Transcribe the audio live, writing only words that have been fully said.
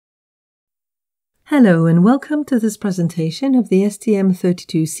Hello and welcome to this presentation of the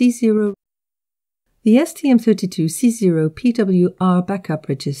STM32C0. The STM32C0 PWR backup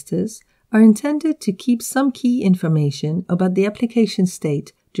registers are intended to keep some key information about the application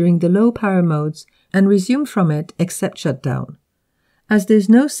state during the low power modes and resume from it except shutdown. As there's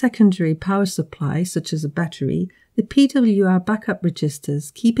no secondary power supply such as a battery, the PWR backup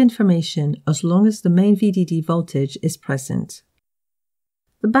registers keep information as long as the main VDD voltage is present.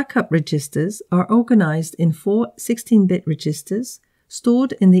 The backup registers are organized in 4 16-bit registers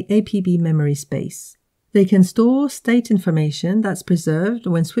stored in the APB memory space. They can store state information that's preserved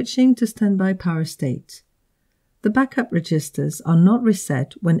when switching to standby power state. The backup registers are not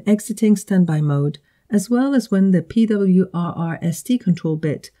reset when exiting standby mode, as well as when the PWR ST control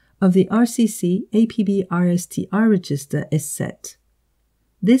bit of the RCC APB RSTR register is set.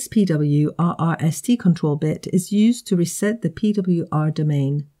 This PWR ST control bit is used to reset the PWR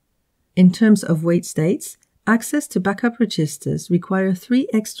domain. In terms of wait states, access to backup registers require 3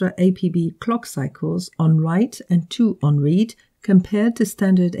 extra APB clock cycles on write and 2 on read compared to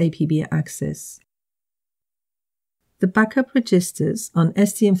standard APB access. The backup registers on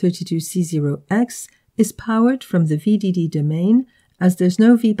STM32C0X is powered from the VDD domain as there's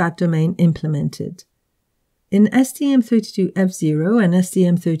no VBAT domain implemented. In STM32F0 and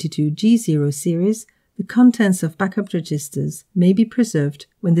STM32G0 series, the contents of backup registers may be preserved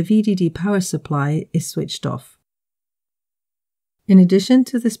when the VDD power supply is switched off. In addition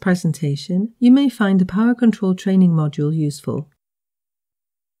to this presentation, you may find the power control training module useful.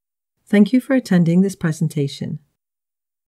 Thank you for attending this presentation.